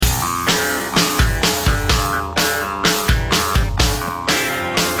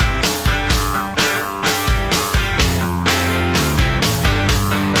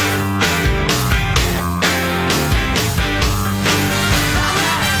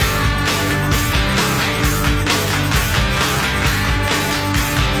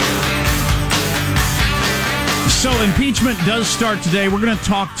Impeachment does start today. We're going to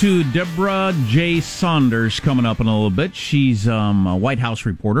talk to Deborah J. Saunders coming up in a little bit. She's a White House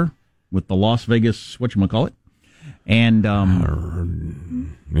reporter with the Las Vegas, whatchamacallit, and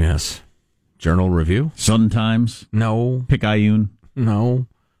yes, Journal Review, Sun Times, no, Picayune, no,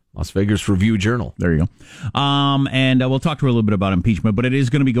 Las Vegas Review Journal. There you go. And we'll talk to her a little bit about impeachment, but it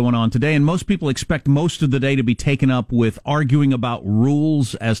is going to be going on today, and most people expect most of the day to be taken up with arguing about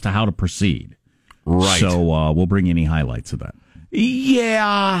rules as to how to proceed. Right. So we'll bring you any highlights of that.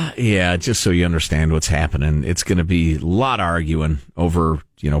 Yeah, just so you understand what's happening. It's going to be a lot of arguing over,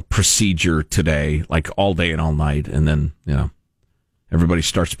 procedure today, like all day and all night, and then, everybody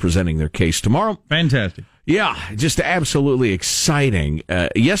starts presenting their case tomorrow. Fantastic. Yeah, just absolutely exciting.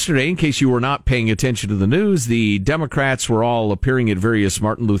 Yesterday, in case you were not paying attention to the news, the Democrats were all appearing at various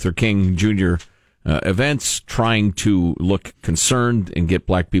Martin Luther King Jr. Events, trying to look concerned and get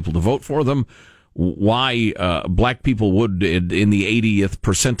black people to vote for them. Why black people would, in the 80th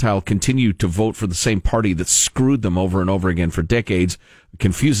percentile, continue to vote for the same party that screwed them over and over again for decades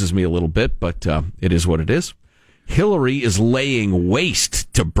confuses me a little bit, but it is what it is. Hillary is laying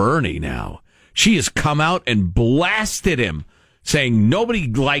waste to Bernie now. She has come out and blasted him, saying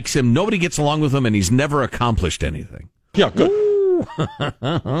nobody likes him, nobody gets along with him, and he's never accomplished anything. Yeah, good.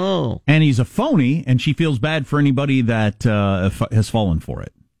 And he's a phony, and she feels bad for anybody that has fallen for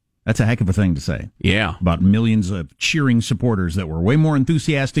it. That's a heck of a thing to say. Yeah. About millions of cheering supporters that were way more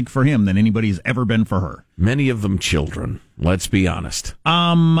enthusiastic for him than anybody's ever been for her. Many of them children, let's be honest.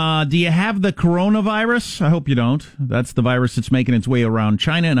 Do you have the coronavirus? I hope you don't. That's the virus that's making its way around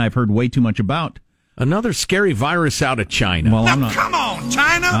China, and I've heard way too much about. Another scary virus out of China. Well, come on,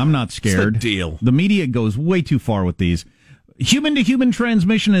 China! I'm not scared. What's the deal? The media goes way too far with these. Human-to-human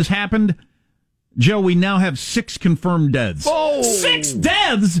transmission has happened. Joe, we now have 6 confirmed deaths. Oh. 6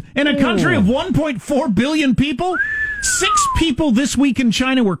 deaths in a country of 1.4 billion people? 6 people this week in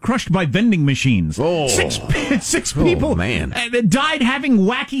China were crushed by vending machines. Oh. Six people died having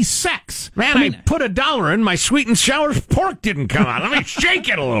wacky sex. Man, I put $1 in, my sweet and sour pork didn't come out. Let me shake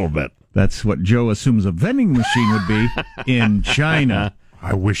it a little bit. That's what Joe assumes a vending machine would be in China.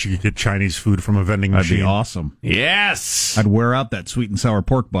 I wish you could get Chinese food from a vending machine. That'd be awesome. Yes. I'd wear out that sweet and sour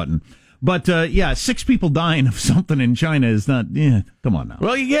pork button. But, 6 people dying of something in China is not, come on now.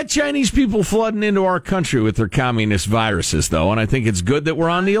 Well, you get Chinese people flooding into our country with their communist viruses, though, and I think it's good that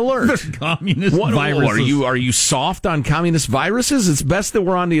we're on the alert. Communist viruses. Are you soft on communist viruses? It's best that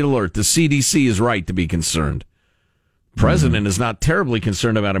we're on the alert. The CDC is right to be concerned. President is not terribly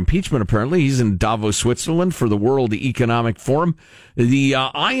concerned about impeachment, apparently. He's in Davos, Switzerland for the World Economic Forum. The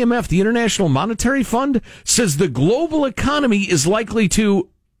IMF, the International Monetary Fund, says the global economy is likely to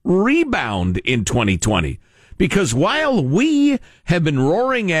rebound in 2020 because while we have been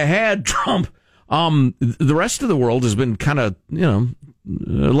roaring ahead, Trump, the rest of the world has been kind of,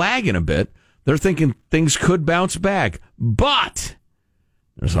 lagging a bit. They're thinking things could bounce back, but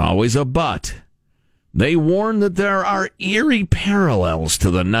there's always a but. They warn that there are eerie parallels to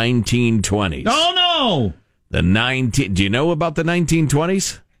the 1920s. Oh no! Do you know about the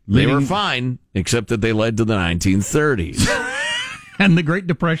 1920s? They were fine, except that they led to the 1930s. And the Great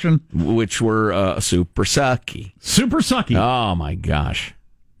Depression. Which were super sucky. Super sucky. Oh, my gosh.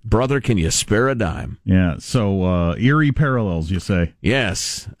 Brother, can you spare a dime? Yeah, so eerie parallels, you say.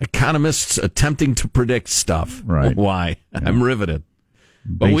 Yes. Economists attempting to predict stuff. Right. Why? Yeah. I'm riveted.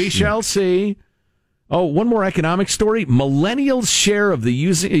 But we shall see. Oh, one more economic story. Millennials' share of the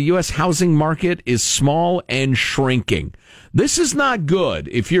U.S. housing market is small and shrinking. This is not good.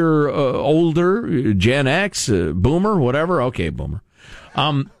 If you're older, Gen X, boomer, whatever. Okay, boomer.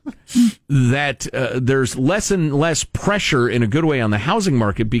 There's less and less pressure in a good way on the housing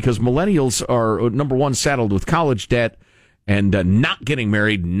market because millennials are, number one, saddled with college debt and not getting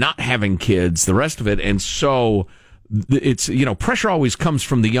married, not having kids, the rest of it. And so it's, pressure always comes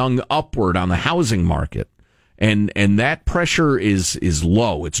from the young upward on the housing market. And that pressure is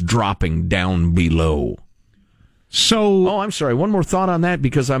low. It's dropping down below. So, I'm sorry. One more thought on that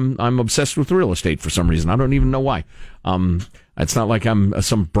because I'm obsessed with real estate for some reason. I don't even know why. It's not like I'm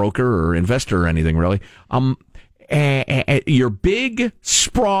some broker or investor or anything really. Your big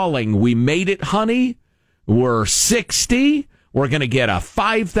sprawling, we made it, honey. We're 60. We're going to get a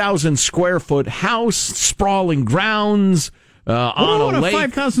 5,000 square foot house, sprawling grounds. On a lake,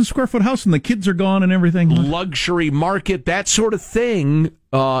 5,000 square foot house and the kids are gone and everything. Luxury market, that sort of thing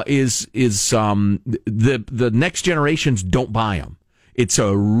is the next generations don't buy them. It's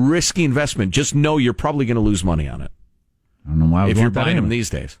a risky investment. Just know you're probably going to lose money on it. I don't know why if you're buying them these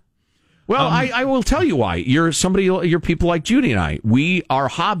days. Well, I will tell you why. You're people like Judy and I. Our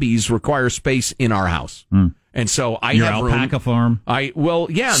hobbies require space in our house. And so I Your have alpaca farm.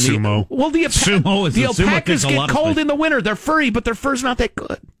 Sumo. The alpacas get cold in the winter. They're furry, but their fur's not that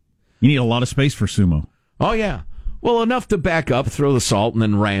good. You need a lot of space for sumo. Oh yeah. Well, enough to back up, throw the salt, and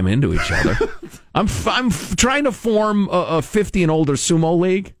then ram into each other. I'm trying to form a 50 and older sumo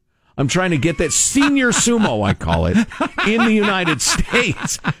league. I'm trying to get that senior sumo, I call it, in the United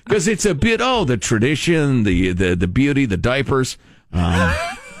States because it's a bit the tradition, the beauty, the diapers.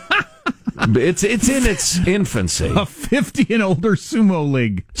 It's in its infancy. A 50 and older sumo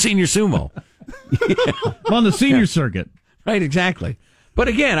league, senior sumo, on the senior circuit. Right, exactly. But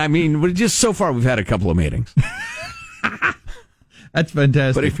again, I mean, just so far we've had a couple of meetings. That's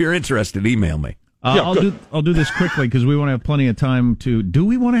fantastic. But if you're interested, email me. I'll do this quickly because we want to have plenty of time to. Do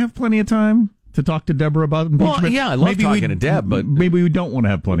we want to have plenty of time to talk to Deborah about impeachment? Well, yeah, I love talking to Deb, but maybe we don't want to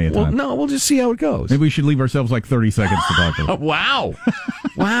have plenty of time. Well, no, we'll just see how it goes. Maybe we should leave ourselves like 30 seconds to talk to her. Wow.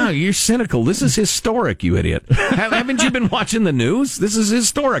 Wow, you're cynical. This is historic, you idiot. Haven't you been watching the news? This is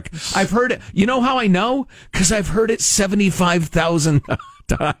historic. I've heard it. You know how I know? Because I've heard it 75,000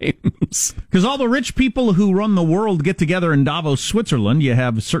 times. Because all the rich people who run the world get together in Davos, Switzerland. You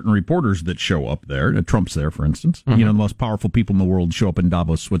have certain reporters that show up there. Trump's there, for instance. Mm-hmm. You know, the most powerful people in the world show up in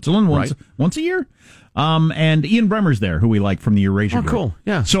Davos, Switzerland once a year. And Ian Bremmer's there, who we like from the Eurasia Group. Cool.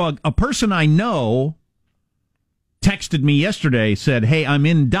 Yeah. So a person I know texted me yesterday, said, "Hey, I'm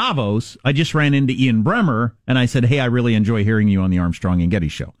in Davos. I just ran into Ian Bremmer." And I said, "Hey, I really enjoy hearing you on the Armstrong and Getty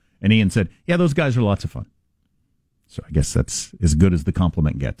show." And Ian said, "Yeah, those guys are lots of fun." So I guess that's as good as the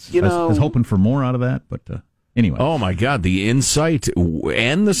compliment gets. I was hoping for more out of that, but anyway. Oh, my God. The insight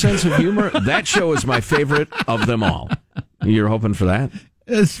and the sense of humor. That show is my favorite of them all. You're hoping for that?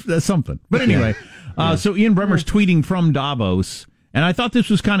 That's something. But anyway, so Ian Bremmer's tweeting from Davos, and I thought this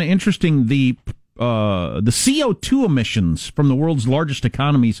was kind of interesting. The CO2 emissions from the world's largest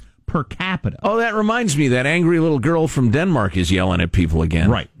economies per capita. Oh, that reminds me. That angry little girl from Denmark is yelling at people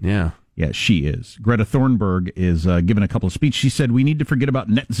again. Right. Yeah. Yeah, she is. Greta Thunberg is giving a couple of speeches. She said, "We need to forget about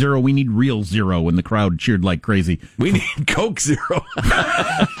net zero. We need real zero." And the crowd cheered like crazy. We need Coke Zero.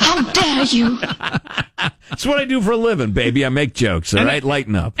 How dare you? That's what I do for a living, baby. I make jokes, all right?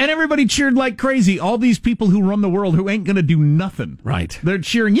 Lighten up. And everybody cheered like crazy. All these people who run the world who ain't going to do nothing. Right. They're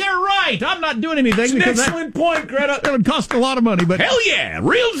cheering, "Yeah, right. I'm not doing anything." It's because an excellent point, Greta. That would cost a lot of money. But hell yeah,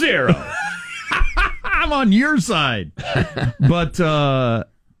 real zero. I'm on your side. But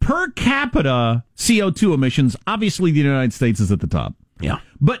per capita CO2 emissions, obviously the United States is at the top. Yeah.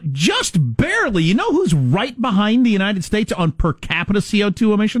 But just barely. You know who's right behind the United States on per capita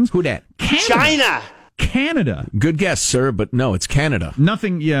CO2 emissions? Who dat? China. Canada. Good guess, sir, but no, it's Canada.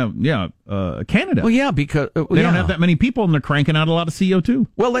 Nothing, Canada. Well, yeah, because... they don't have that many people, and they're cranking out a lot of CO2.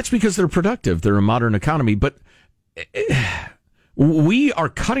 Well, that's because they're productive. They're a modern economy, but we are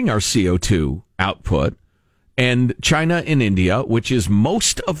cutting our CO2 output, and China and India, which is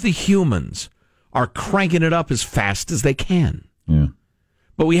most of the humans, are cranking it up as fast as they can. Yeah.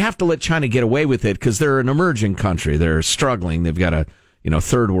 But we have to let China get away with it because they're an emerging country. They're struggling. They've got a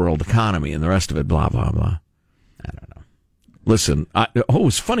third world economy and the rest of it, blah, blah, blah. I don't know. Listen, it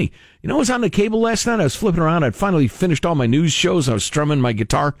was funny. I was on the cable last night. I was flipping around. I'd finally finished all my news shows. I was strumming my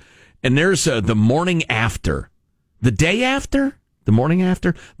guitar. And there's the morning after. The day after? The morning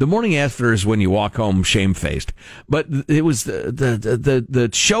after? The morning after is when you walk home shamefaced. But it was the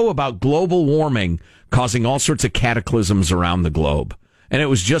show about global warming causing all sorts of cataclysms around the globe. And it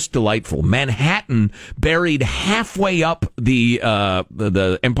was just delightful. Manhattan buried halfway up the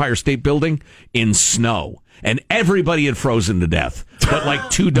Empire State Building in snow. And everybody had frozen to death. But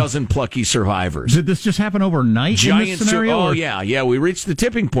like 24 plucky survivors. Did this just happen overnight Giant in this scenario? Oh, yeah. We reached the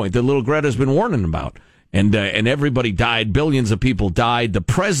tipping point that little Greta's been warning about. And everybody died. Billions of people died. The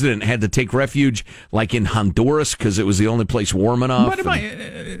president had to take refuge, like in Honduras, because it was the only place warm enough. But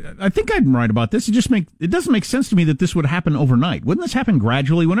I think I'm right about this. It doesn't make sense to me that this would happen overnight. Wouldn't this happen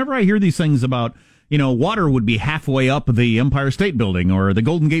gradually? Whenever I hear these things about, water would be halfway up the Empire State Building or the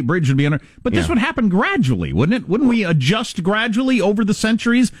Golden Gate Bridge would be under, but this would happen gradually, wouldn't it? Wouldn't we adjust gradually over the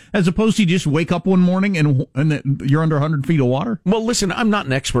centuries as opposed to you just wake up one morning and you're under 100 feet of water? Well, listen, I'm not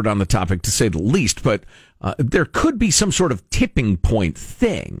an expert on the topic to say the least, but there could be some sort of tipping point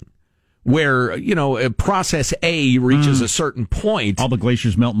thing where, process A reaches a certain point. All the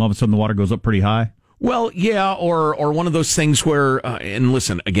glaciers melt and all of a sudden the water goes up pretty high. Well, yeah, or one of those things where, and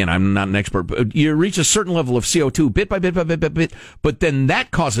listen, again, I'm not an expert, but you reach a certain level of CO2 bit by bit, but then that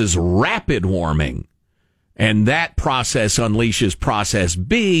causes rapid warming. And that process unleashes process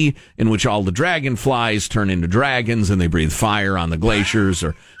B, in which all the dragonflies turn into dragons and they breathe fire on the glaciers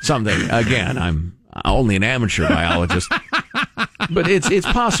or something. Again, I'm only an amateur biologist. But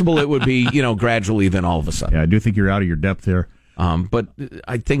it's possible it would be, gradually then all of a sudden. Yeah, I do think you're out of your depth there. But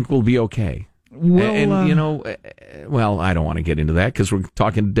I think we'll be okay. Well, I don't want to get into that because we're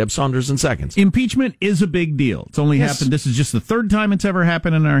talking to Deb Saunders in seconds. Impeachment is a big deal. It's only happened. This is just the third time it's ever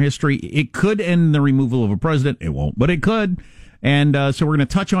happened in our history. It could end the removal of a president. It won't, but it could. And so we're going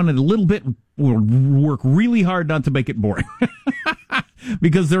to touch on it a little bit. We'll work really hard not to make it boring.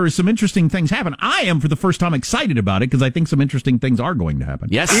 Because there are some interesting things happen. I am, for the first time, excited about it because I think some interesting things are going to happen.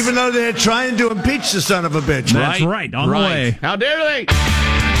 Yes. Even though they're trying to impeach the son of a bitch. That's right. On the way. How dare they?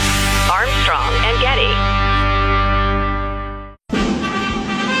 Armstrong and Getty.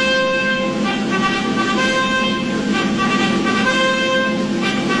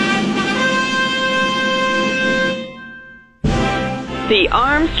 The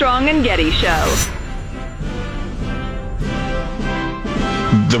Armstrong and Getty Show.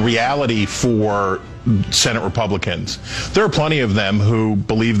 The reality for Senate Republicans, there are plenty of them who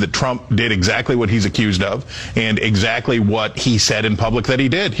believe that Trump did exactly what he's accused of and exactly what he said in public that he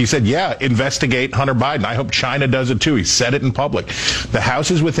did. He said, yeah, investigate Hunter Biden. I hope China does it too. He said it in public. The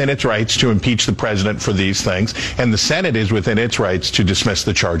House is within its rights to impeach the president for these things, and the Senate is within its rights to dismiss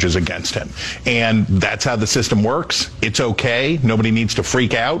the charges against him. And that's how the system works. It's okay. Nobody needs to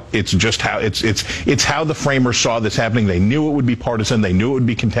freak out. It's just how it's how the framers saw this happening. They knew it would be partisan. They knew it would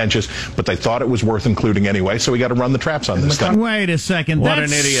be contentious, but they thought it was worth including anyway, so we got to run the traps on this thing. Wait a second. What that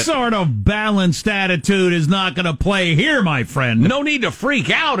an idiot. Sort of balanced attitude is not going to play here, my friend. No need to freak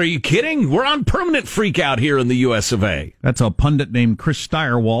out. Are you kidding? We're on permanent freak out here in the U.S. of A. That's a pundit named Chris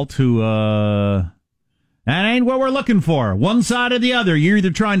Steyerwalt who, that ain't what we're looking for. One side or the other. You're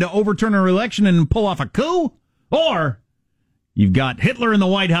either trying to overturn our election and pull off a coup, or you've got Hitler in the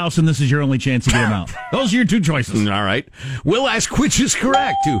White House, and this is your only chance to get him out. Those are your two choices. All right. We'll ask which is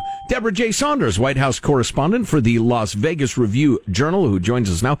correct to Deborah J. Saunders, White House correspondent for the Las Vegas Review-Journal, who joins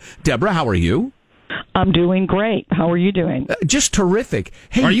us now. Deborah, how are you? I'm doing great. How are you doing? Just terrific.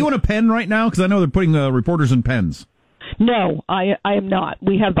 Hey, are you in a pen right now? Because I know they're putting reporters in pens. No, I am not.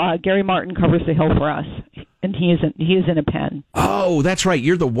 We have Gary Martin covers the Hill for us, and he is in a pen. Oh, that's right.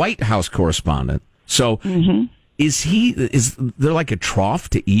 You're the White House correspondent. So... Mm-hmm. Is there like a trough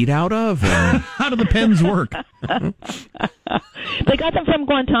to eat out of? How do the pens work? They got them from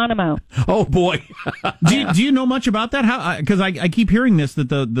Guantanamo. Oh boy! do you know much about that? How? Because I keep hearing this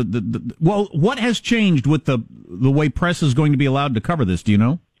that well, what has changed with the way press is going to be allowed to cover this? Do you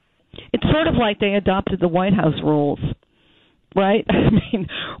know? It's sort of like they adopted the White House rules. Right? I mean,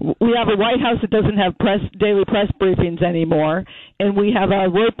 we have a White House that doesn't have daily press briefings anymore, and we have a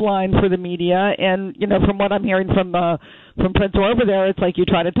rope line for the media. And from what I'm hearing from Prince over there, it's like you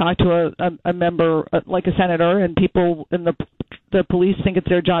try to talk to a member, like a senator, and people in the police think it's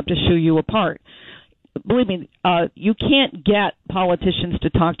their job to shoo you apart. Believe me, you can't get politicians to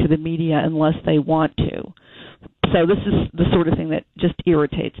talk to the media unless they want to. So this is the sort of thing that just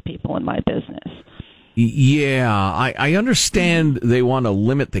irritates people in my business. Yeah, I understand they want to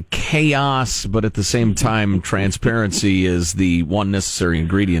limit the chaos, but at the same time, transparency is the one necessary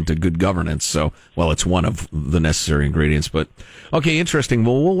ingredient to good governance. So, well, it's one of the necessary ingredients. But, okay, interesting.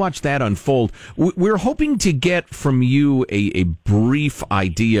 Well, we'll watch that unfold. We're hoping to get from you a brief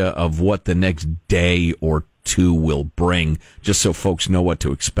idea of what the next day or two will bring, just so folks know what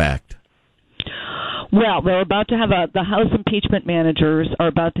to expect. Well, they're about to have the House impeachment managers are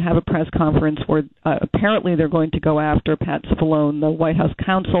about to have a press conference where apparently they're going to go after Pat Cipollone, the White House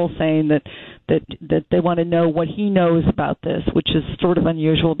counsel, saying that they want to know what he knows about this, which is sort of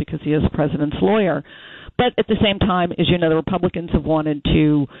unusual because he is the president's lawyer. But at the same time, as you know, the Republicans have wanted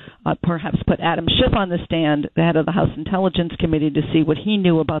to perhaps put Adam Schiff on the stand, the head of the House Intelligence Committee, to see what he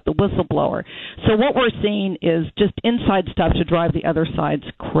knew about the whistleblower. So what we're seeing is just inside stuff to drive the other sides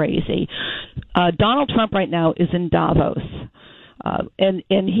crazy. Donald Trump right now is in Davos, and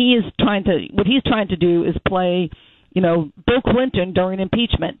he is what he's trying to do is play Bill Clinton during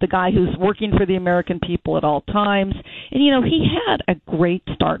impeachment, the guy who's working for the American people at all times. And, he had a great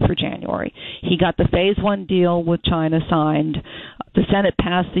start for January. He got the Phase 1 deal with China signed. The Senate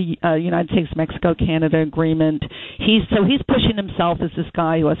passed the United States-Mexico-Canada agreement. He's pushing himself as this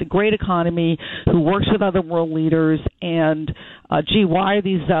guy who has a great economy, who works with other world leaders, and, why are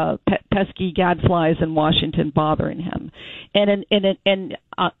these pesky gadflies in Washington bothering him? And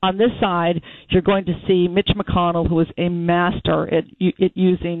on this side, you're going to see Mitch McConnell, who is a master at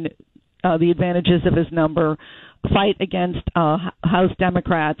using the advantages of his number fight against House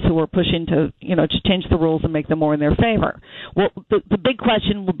Democrats who are pushing to change the rules and make them more in their favor. Well, the big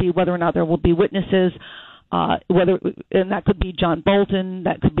question will be whether or not there will be witnesses. And that could be John Bolton,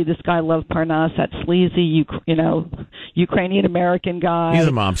 that could be this guy Lev Parnas, that sleazy, Ukrainian American guy. He's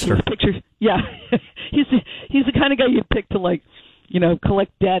a mobster. He's the kind of guy you'd pick to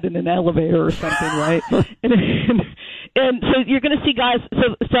collect debt in an elevator or something, right? and so you're going to see guys.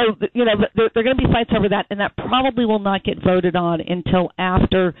 So there are going to be fights over that, and that probably will not get voted on until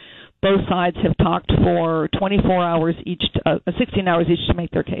after both sides have talked for 24 hours each, 16 hours each to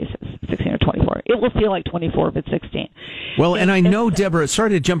make their cases, 16 or 24. It will feel like 24 if it's 16. Well, and I know, Deborah, sorry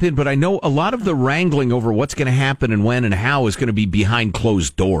to jump in, but I know a lot of the wrangling over what's going to happen and when and how is going to be behind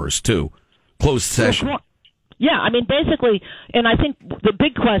closed doors, too. Closed session. Yeah, I mean, basically, and I think the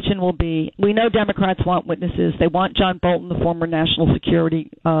big question will be, we know Democrats want witnesses. They want John Bolton, the former national security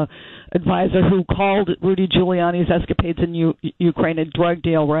advisor who called Rudy Giuliani's escapades in Ukraine a drug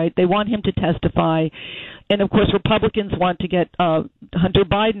deal, right? They want him to testify. And, of course, Republicans want to get Hunter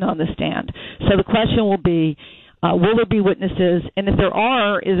Biden on the stand. So the question will be, will there be witnesses? And if there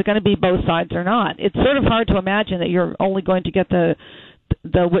are, is it going to be both sides or not? It's sort of hard to imagine that you're only going to get the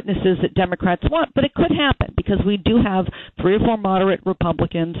witnesses that Democrats want, but it could happen because we do have 3 or 4 moderate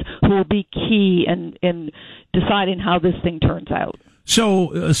Republicans who will be key in deciding how this thing turns out.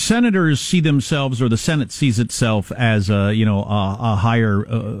 So senators see themselves, or the Senate sees itself as a higher,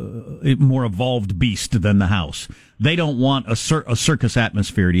 more evolved beast than the House. They don't want a circus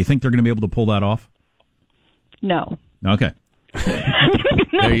atmosphere. Do you think they're going to be able to pull that off? No. Okay.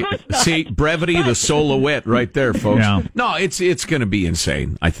 See, brevity, the soul of wit, right there, folks. Yeah. No, it's going to be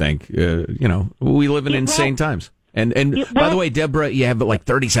insane. I think we live in insane times. And by the way, Deborah, you have like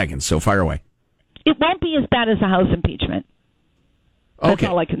 30 seconds, so fire away. It won't be as bad as the House impeachment. That's Okay.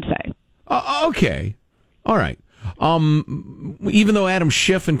 all I can say. Okay, all right. Even though Adam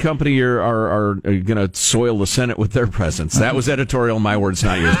Schiff and company are going to soil the Senate with their presence. That was editorial, my words,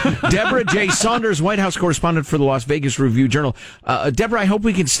 not yours. Deborah J. Saunders, White House correspondent for the Las Vegas Review-Journal. Deborah, I hope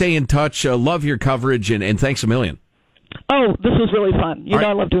we can stay in touch. Love your coverage, and thanks a million. Oh, this was really fun.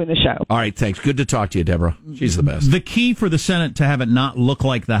 I love doing the show. All right, thanks. Good to talk to you, Deborah. She's the best. The key for the Senate to have it not look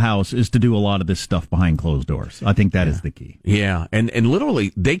like the House is to do a lot of this stuff behind closed doors. I think that is the key. Yeah, and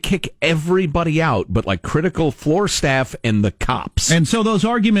literally, they kick everybody out, but like critical floor staff and the cops. And so those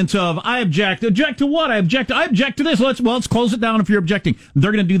arguments of, I object to what? I object to this. Let's close it down if you're objecting.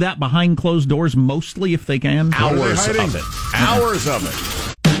 They're going to do that behind closed doors, mostly if they can. Hours of it. Hours of it.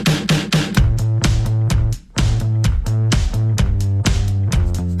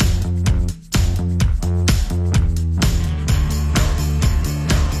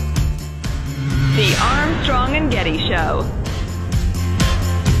 The Armstrong and Getty Show.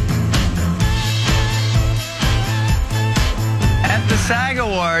 At the SAG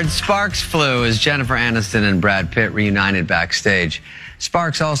Awards, sparks flew as Jennifer Aniston and Brad Pitt reunited backstage.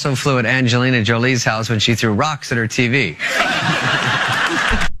 Sparks also flew at Angelina Jolie's house when she threw rocks at her TV.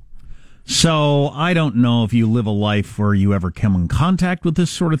 So I don't know if you live a life where you ever come in contact with this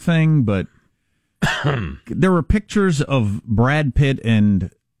sort of thing, but there were pictures of Brad Pitt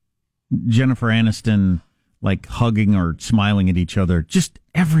and Jennifer Aniston like hugging or smiling at each other just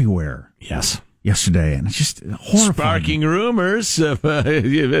everywhere. Yes. Yesterday, and it's just horrifying. Sparking rumors of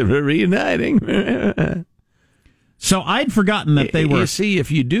reuniting. So I'd forgotten that they were... You see,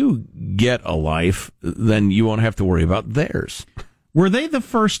 if you do get a life, then you won't have to worry about theirs. Were they the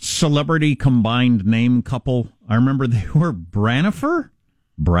first celebrity combined name couple? I remember they were Brannifer?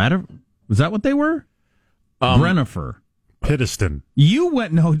 Was that what they were? Brennifer. Pittiston. Joe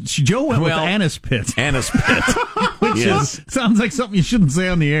went with Annis Pitt. Annis Pitt. Which sounds like something you shouldn't say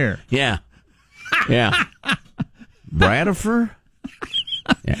on the air. Yeah. Yeah. Bradifer?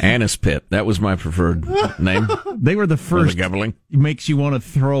 Yeah, Annis Pitt. That was my preferred name. They were the first. Makes you want to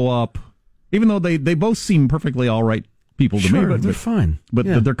throw up. Even though they both seem perfectly all right people to me. But they're fine.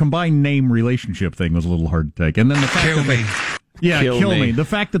 But their combined name relationship thing was a little hard to take. And then the fact Kill me. Kill me. The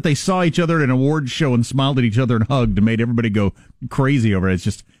fact that they saw each other at an awards show and smiled at each other and hugged and made everybody go crazy over it. It's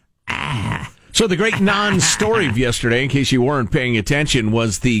just, So the great non-story of yesterday, in case you weren't paying attention,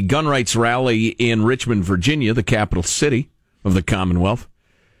 was the gun rights rally in Richmond, Virginia, the capital city of the Commonwealth,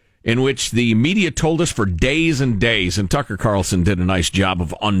 in which the media told us for days and days, and Tucker Carlson did a nice job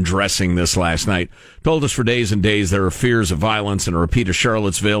of undressing this last night, told us for days and days there are fears of violence and a repeat of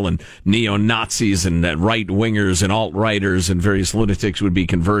Charlottesville and neo-Nazis and right-wingers and alt-righters and various lunatics would be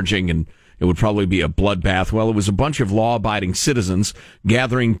converging and it would probably be a bloodbath. Well, it was a bunch of law-abiding citizens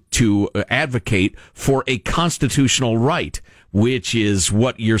gathering to advocate for a constitutional right, which is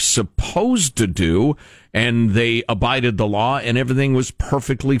what you're supposed to do. and they abided the law, and everything was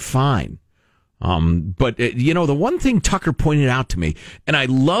perfectly fine. But the one thing Tucker pointed out to me, and I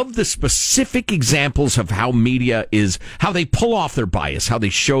love the specific examples of how media is, how they pull off their bias, how they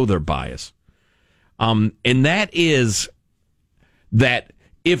show their bias. And that is that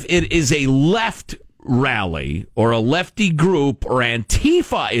if it is a left rally or a lefty group or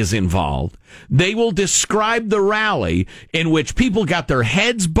Antifa is involved, they will describe the rally in which people got their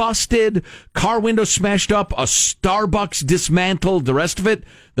heads busted, car windows smashed up, a Starbucks dismantled, the rest of it.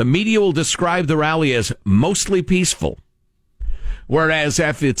 The media will describe the rally as mostly peaceful. Whereas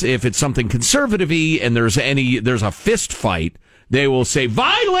if it's something conservative-y and there's a fist fight, they will say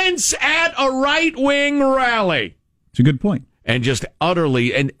violence at a right-wing rally. It's a good point. And just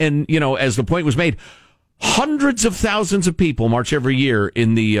utterly, and as the point was made, hundreds of thousands of people march every year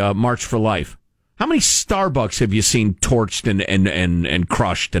in the March for Life. How many Starbucks have you seen torched and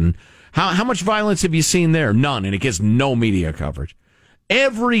crushed? And how much violence have you seen there? None, and it gets no media coverage.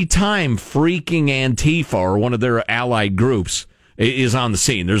 Every time freaking Antifa or one of their allied groups is on the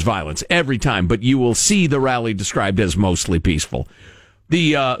scene, there's violence every time, but you will see the rally described as mostly peaceful.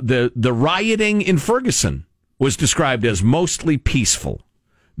 The rioting in Ferguson was described as mostly peaceful.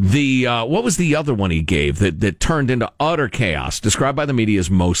 What was the other one he gave that turned into utter chaos, described by the media as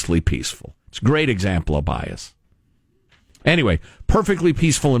mostly peaceful? It's a great example of bias. Anyway, perfectly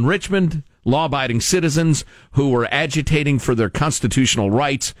peaceful in Richmond, law-abiding citizens who were agitating for their constitutional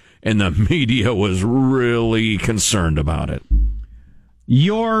rights, and the media was really concerned about it.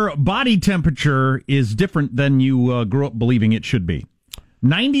 Your body temperature is different than you grew up believing it should be.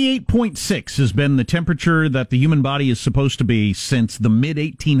 98.6 has been the temperature that the human body is supposed to be since the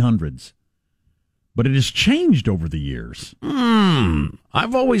mid-1800s. But it has changed over the years.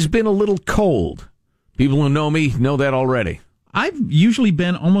 I've always been a little cold. People who know me know that already. I've usually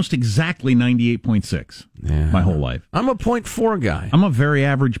been almost exactly 98.6 my whole life. I'm a 0.4 guy. I'm a very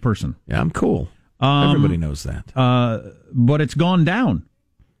average person. Yeah, I'm cool. Everybody knows that. But it's gone down.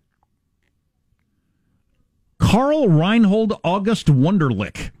 Karl Reinhold August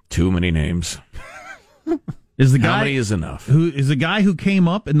Wunderlich. Too many names. Is the guy? How many is enough? Who is the guy who came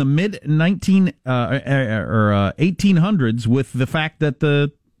up in the mid 1800s with the fact that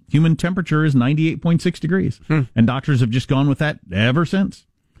the human temperature is 98.6 degrees, and doctors have just gone with that ever since.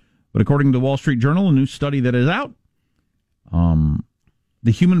 But according to the Wall Street Journal, a new study that is out, the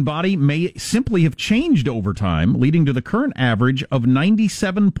human body may simply have changed over time, leading to the current average of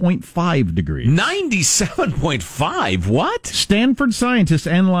 97.5 degrees. 97.5? What? Stanford scientists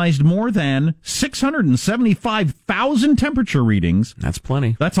analyzed more than 675,000 temperature readings. That's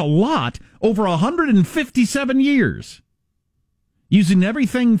plenty. That's a lot. Over 157 years. Using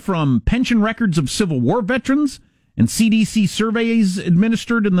everything from pension records of Civil War veterans and CDC surveys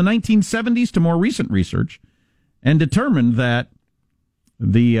administered in the 1970s to more recent research, and determined that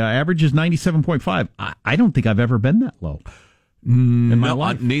the average is 97.5. I don't think I've ever been that low in my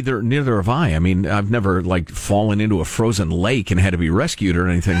life. Neither have I. I mean, I've never fallen into a frozen lake and had to be rescued or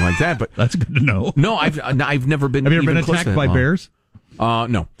anything like that. But that's good to know. No, I've never been. Have you ever been attacked by bears?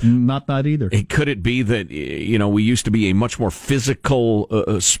 No, not that either. Could it be that we used to be a much more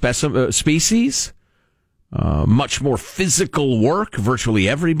physical species? Much more physical work, virtually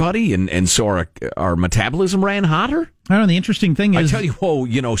everybody, and so our metabolism ran hotter. I don't know. The interesting thing is, I tell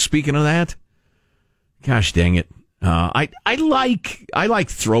you, speaking of that, gosh dang it, I like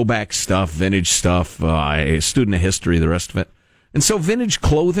throwback stuff, vintage stuff. I'm a student of history, the rest of it, and so vintage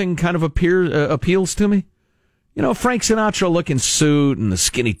clothing kind of appeals to me. Frank Sinatra looking suit and the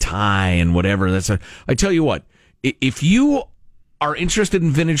skinny tie and whatever. I tell you what, if you are interested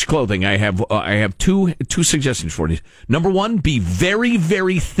in vintage clothing, I have two suggestions for you. Number one, be very,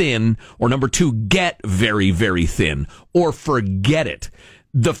 very thin, or number two, get very, very thin, or forget it.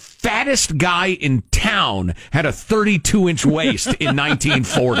 The fattest guy in town had a 32-inch waist in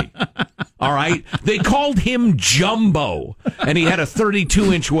 1940. All right? They called him Jumbo, and he had a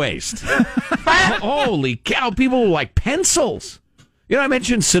 32-inch waist. Holy cow, people were like pencils. I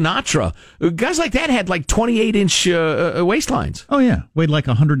mentioned Sinatra. Guys like that had 28-inch waistlines. Oh, yeah. Weighed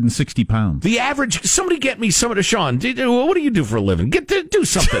 160 pounds. The average, somebody get me some of the, Sean, what do you do for a living? Do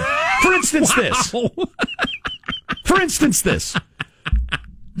something. For instance, this.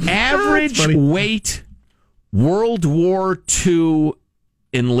 Average weight World War II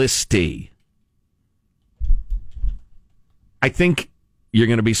enlistee. I think you're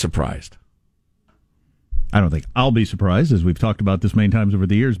going to be surprised. I don't think I'll be surprised, as we've talked about this many times over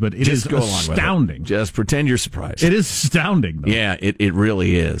the years, but it is astounding. Just pretend you're surprised. It is astounding, though. Yeah, it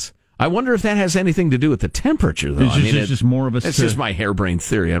really is. I wonder if that has anything to do with the temperature, though. It's just more of a... It's just my harebrained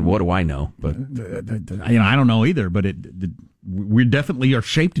theory, and what do I know? But I don't know either, but we definitely are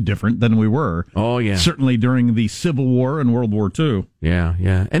shaped different than we were. Oh, yeah. Certainly during the Civil War and World War II.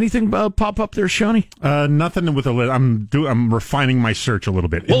 Yeah. Anything pop up there, Shawnee? Nothing with a list. I'm refining my search a little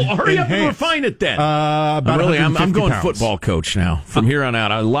bit. Well, hurry up and refine it then. I'm going pounds. football coach now. From here on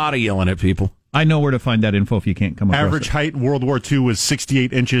out, a lot of yelling at people. I know where to find that info if you can't come across Average it. height, World War II was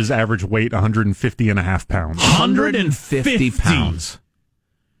 68 inches. Average weight, 150.5 pounds. 150 pounds.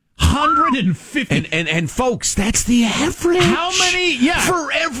 150. And folks, that's the average. How many? Yeah.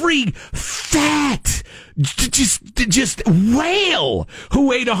 For every fat, just whale who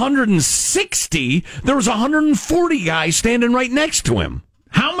weighed 160, there was 140 guys standing right next to him.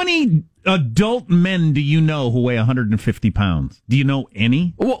 How many adult men do you know who weigh 150 pounds? Do you know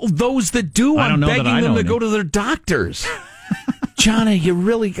any? Well, those that do, I'm begging them to go to their doctors. Johnny, you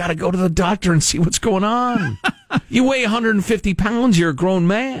really got to go to the doctor and see what's going on. You weigh 150 pounds, you're a grown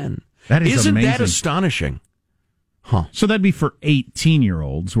man. Isn't amazing. that astonishing? Huh. So that'd be for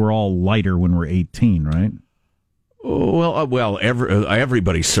 18-year-olds. We're all lighter when we're 18, right? Well,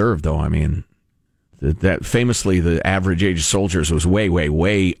 everybody served, though. I mean, that famously, the average age of soldiers was way, way,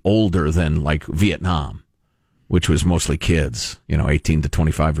 way older than, like, Vietnam, which was mostly kids, 18 to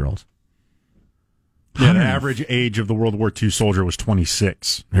 25-year-olds. Yeah, the average age of the World War II soldier was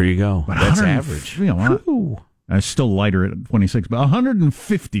 26. There you go. But that's average. I was still lighter at 26, but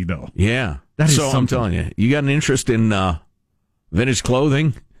 150, though. Yeah. That is so something. I'm telling you, you got an interest in vintage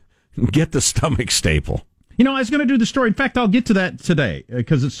clothing? Get the stomach staple. I was going to do the story. In fact, I'll get to that today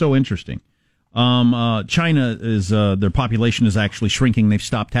because it's so interesting. China is their population is actually shrinking. They've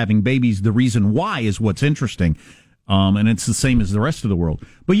stopped having babies. The reason why is what's interesting. And it's the same as the rest of the world.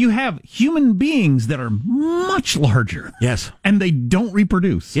 But you have human beings that are much larger. Yes. And they don't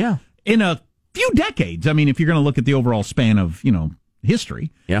reproduce. Yeah. In a few decades. I mean, if you're going to look at the overall span of,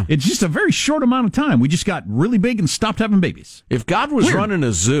 history, yeah, it's just a very short amount of time. We just got really big and stopped having babies. If God was running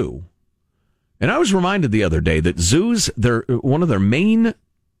a zoo, and I was reminded the other day that zoos, one of their main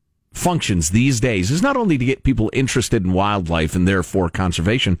functions these days is not only to get people interested in wildlife and therefore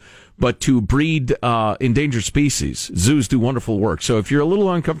conservation, but to breed endangered species. Zoos do wonderful work. So if you're a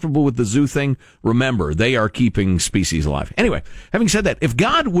little uncomfortable with the zoo thing, remember, they are keeping species alive. Anyway, having said that, if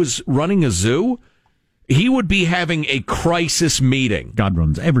God was running a zoo, he would be having a crisis meeting. God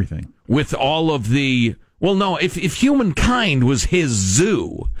runs everything. With all of the... Well, no, if humankind was his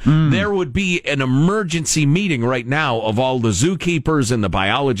zoo, there would be an emergency meeting right now of all the zookeepers and the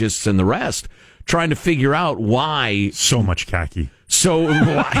biologists and the rest trying to figure out why... So much khaki. So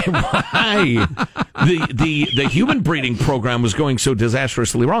why the human breeding program was going so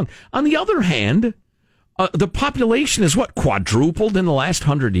disastrously wrong. On the other hand, the population is quadrupled in the last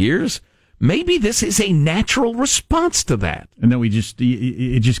 100 years? Maybe this is a natural response to that. And then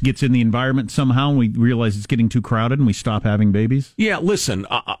it just gets in the environment somehow and we realize it's getting too crowded and we stop having babies? Yeah, listen,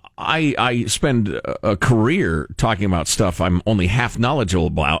 I spend a career talking about stuff I'm only half knowledgeable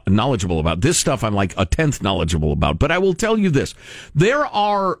about. This stuff I'm like a tenth knowledgeable about. But I will tell you this. There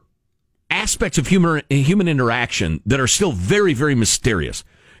are aspects of human interaction that are still very, very mysterious.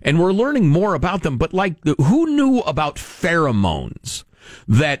 And we're learning more about them. But who knew about pheromones?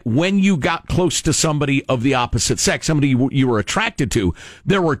 That when you got close to somebody of the opposite sex, somebody you were attracted to,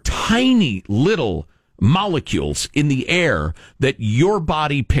 there were tiny little molecules in the air that your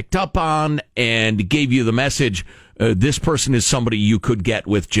body picked up on and gave you the message, this person is somebody you could get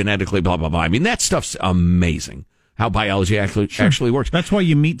with genetically, blah, blah, blah. I mean, that stuff's amazing, how biology actually works. That's why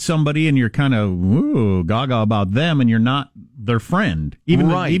you meet somebody and you're kind of gaga about them and you're not their friend.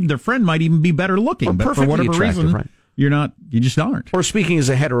 Even their friend might even be better looking, but for whatever reason... Right. You just aren't. Or speaking as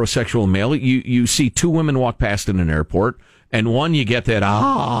a heterosexual male, you see two women walk past in an airport, and one you get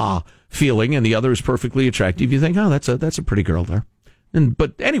that feeling, and the other is perfectly attractive. You think, that's a pretty girl there.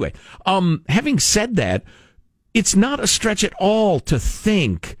 But anyway, having said that, it's not a stretch at all to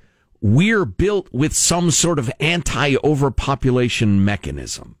think we're built with some sort of anti-overpopulation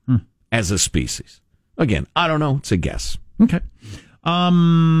mechanism as a species. Again, I don't know. It's a guess. Okay.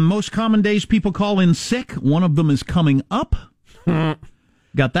 Most common days people call in sick. One of them is coming up.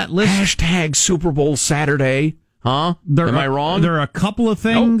 Got that list? Hashtag Super Bowl Saturday. Huh? Am I wrong? There are a couple of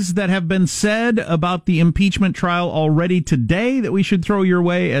things that have been said about the impeachment trial already today that we should throw your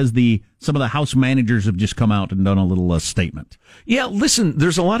way as some of the House managers have just come out and done a little statement. Yeah, listen,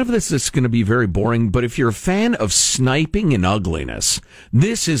 there's a lot of this that's going to be very boring, but if you're a fan of sniping and ugliness,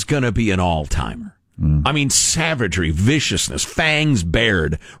 this is going to be an all-timer. I mean, savagery, viciousness, fangs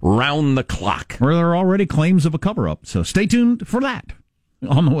bared, round the clock. Well, there are already claims of a cover-up, so stay tuned for that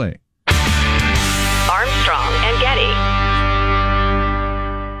on the way. Armstrong and Getty.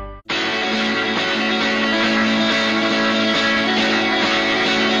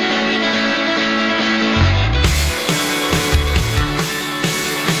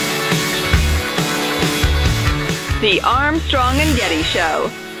 The Armstrong and Getty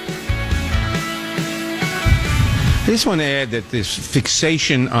Show. I just want to add that this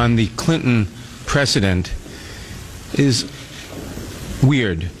fixation on the Clinton precedent is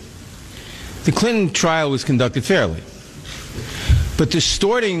weird. The Clinton trial was conducted fairly, but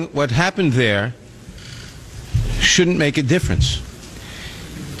distorting what happened there shouldn't make a difference.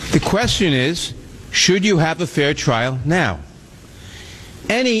 The question is, should you have a fair trial now?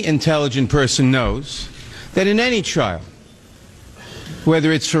 Any intelligent person knows that in any trial,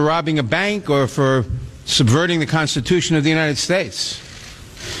 whether it's for robbing a bank or for subverting the Constitution of the United States,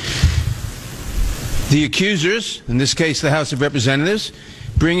 the accusers, in this case the House of Representatives,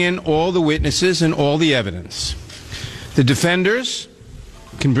 bring in all the witnesses and all the evidence. The defenders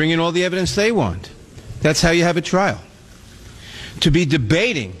can bring in all the evidence they want. That's how you have a trial. To be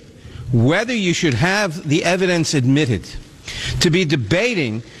debating whether you should have the evidence admitted, to be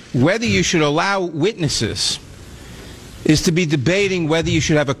debating whether you should allow witnesses, is to be debating whether you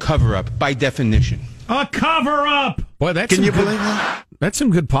should have a cover-up, by definition. A cover-up! Boy, Can you believe that? That's some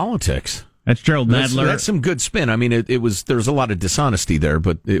good politics. That's Gerald Nadler. That's some good spin. I mean, there's a lot of dishonesty there,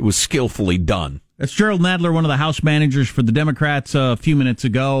 but it was skillfully done. That's Gerald Nadler, one of the House managers for the Democrats, a few minutes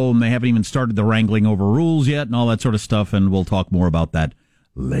ago, and they haven't even started the wrangling over rules yet and all that sort of stuff, and we'll talk more about that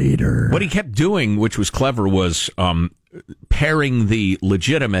later. What he kept doing, which was clever, was pairing the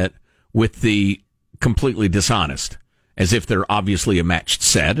legitimate with the completely dishonest, as if they're obviously a matched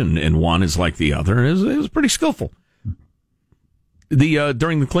set, and one is like the other. It was pretty skillful.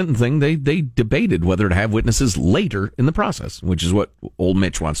 During the Clinton thing, they debated whether to have witnesses later in the process, which is what old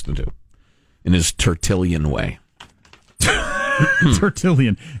Mitch wants to do in his Tertullian way.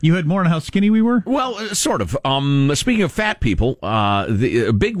 Tertullian. You had more on how skinny we were? Well, sort of. Speaking of fat people,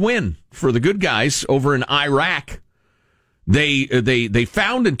 a big win for the good guys over in Iraq. They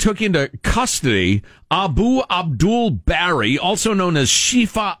found and took into custody Abu Abdul Bari, also known as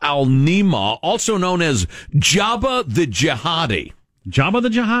Shifa al-Nima, also known as Jabba the Jihadi. Jabba the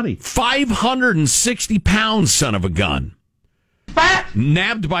Jihadi. 560 pounds, son of a gun.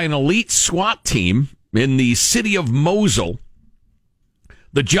 Nabbed by an elite SWAT team in the city of Mosul.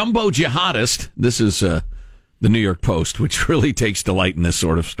 The jumbo jihadist, this is the New York Post, which really takes delight in this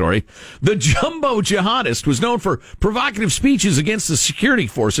sort of story. The jumbo jihadist was known for provocative speeches against the security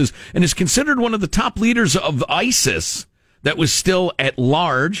forces and is considered one of the top leaders of ISIS that was still at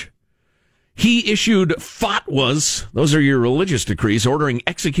large. He issued fatwas, those are your religious decrees, ordering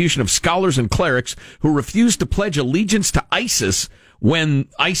execution of scholars and clerics who refused to pledge allegiance to ISIS when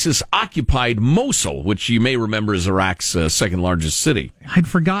ISIS occupied Mosul, which you may remember is Iraq's second largest city. I'd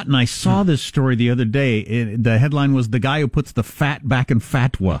forgotten. I saw this story the other day. The headline was "The Guy Who Puts the Fat Back in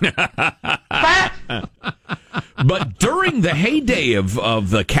Fatwa." But during the heyday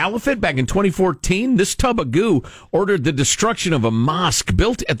of the caliphate back in 2014, this tub of goo ordered the destruction of a mosque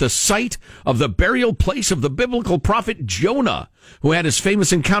built at the site of the burial place of the biblical prophet Jonah, who had his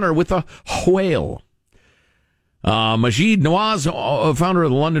famous encounter with a whale. Majid Nawaz, founder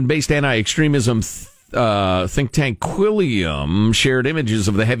of the London-based anti-extremism think tank Quilliam, shared images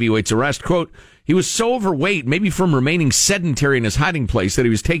of the heavyweight's arrest. Quote, he was so overweight, maybe from remaining sedentary in his hiding place, that he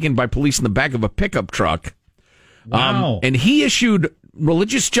was taken by police in the back of a pickup truck. Wow. And he issued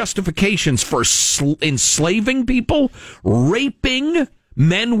religious justifications for enslaving people, raping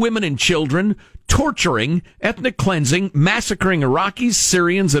men, women, and children, torturing, ethnic cleansing, massacring Iraqis,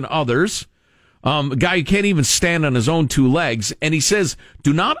 Syrians, and others. A guy who can't even stand on his own two legs. And he says,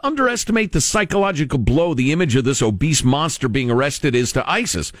 do not underestimate the psychological blow the image of this obese monster being arrested is to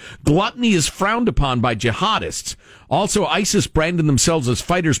ISIS. Gluttony is frowned upon by jihadists. Also, ISIS branded themselves as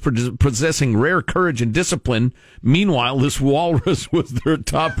fighters possessing rare courage and discipline. Meanwhile, this walrus was their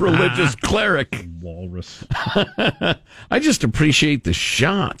top religious cleric. Walrus. I just appreciate the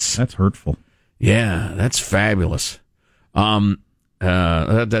shots. That's hurtful. Yeah, that's fabulous. He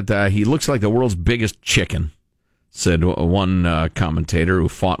looks like the world's biggest chicken, said one commentator who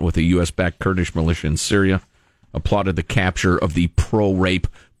fought with a U.S.-backed Kurdish militia in Syria, applauded the capture of the pro-rape,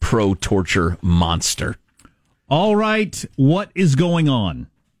 pro-torture monster. All right, what is going on?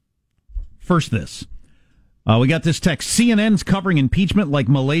 First this. We got this text. CNN's covering impeachment like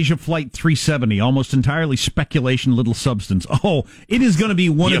Malaysia Flight 370, almost entirely speculation, little substance. Oh, it is going to be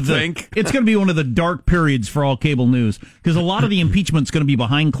it's going to be one of the dark periods for all cable news, because a lot of the impeachment's going to be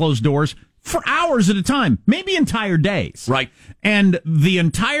behind closed doors. for hours at a time, maybe entire days. Right. And the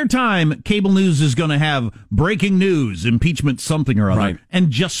entire time, cable news is going to have breaking news, impeachment, something or other, Right. and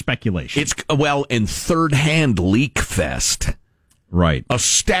just speculation. It's, in third-hand leak fest. Right. A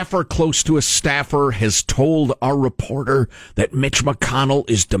staffer close to a staffer has told our reporter that Mitch McConnell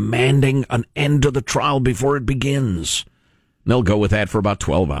is demanding an end to the trial before it begins. They'll go with that for about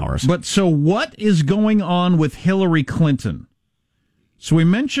 12 hours. But so what is going on with Hillary Clinton? So we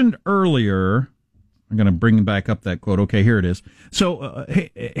mentioned earlier, I'm going to bring back up that quote. Okay, here it is. So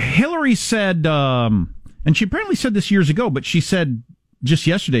Hillary said, and she apparently said this years ago, but she said just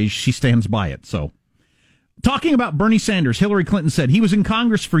yesterday she stands by it. So talking about Bernie Sanders, Hillary Clinton said he was in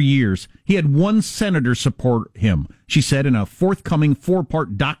Congress for years. He had one senator support him, she said in a forthcoming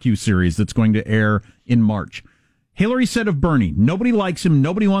 4-part docuseries that's going to air in March. Hillary said of Bernie, nobody likes him,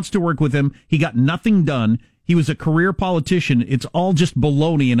 nobody wants to work with him, he got nothing done. He was a career politician. It's all just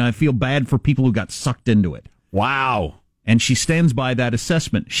baloney, and I feel bad for people who got sucked into it. Wow. And she stands by that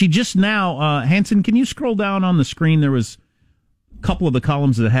assessment. She just now, Hanson, can you scroll down on the screen? There was a couple of the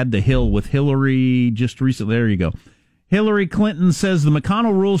columns that had the Hill with Hillary just recently. There you go. Hillary Clinton says the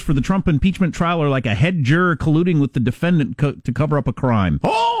McConnell rules for the Trump impeachment trial are like a head juror colluding with the defendant to cover up a crime.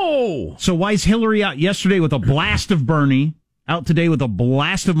 Oh! So why is Hillary out yesterday with a blast of Bernie, out today with a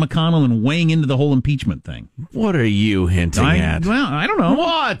blast of McConnell, and weighing into the whole impeachment thing? What are you hinting at? Well, I don't know.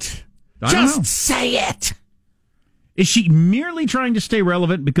 What? I don't know. Just say it. Is she merely trying to stay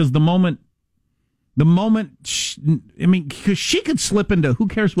relevant because because she could slip into who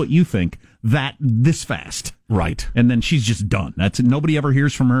cares what you think this fast. Right. And then she's just done. That's it. Nobody ever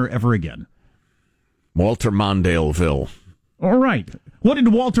hears from her ever again. Walter Mondaleville. All right. What did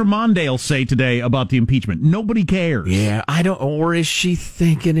Walter Mondale say today about the impeachment? Nobody cares. Yeah, I don't. Or is she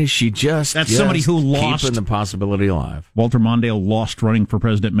thinking? Is she just? That's somebody who lost. Keeping the possibility alive. Walter Mondale lost running for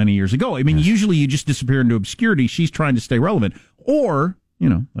president many years ago. I mean, usually you just disappear into obscurity. She's trying to stay relevant, or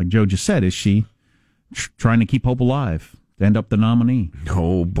like Joe just said, is she trying to keep hope alive to end up the nominee?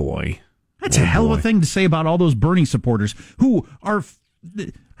 Oh boy, that's a hell of a thing to say about all those Bernie supporters who are.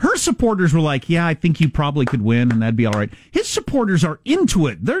 Her supporters were like, "Yeah, I think you probably could win, and that'd be all right." His supporters are into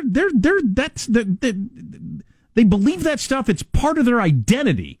it. They believe that stuff. It's part of their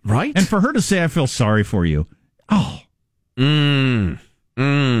identity, right? And for her to say, "I feel sorry for you," the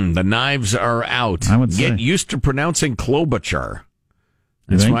knives are out. I would say. Get used to pronouncing Klobuchar.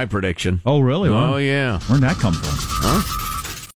 That's my prediction. Oh, really? Oh, yeah. Where'd that come from? Huh?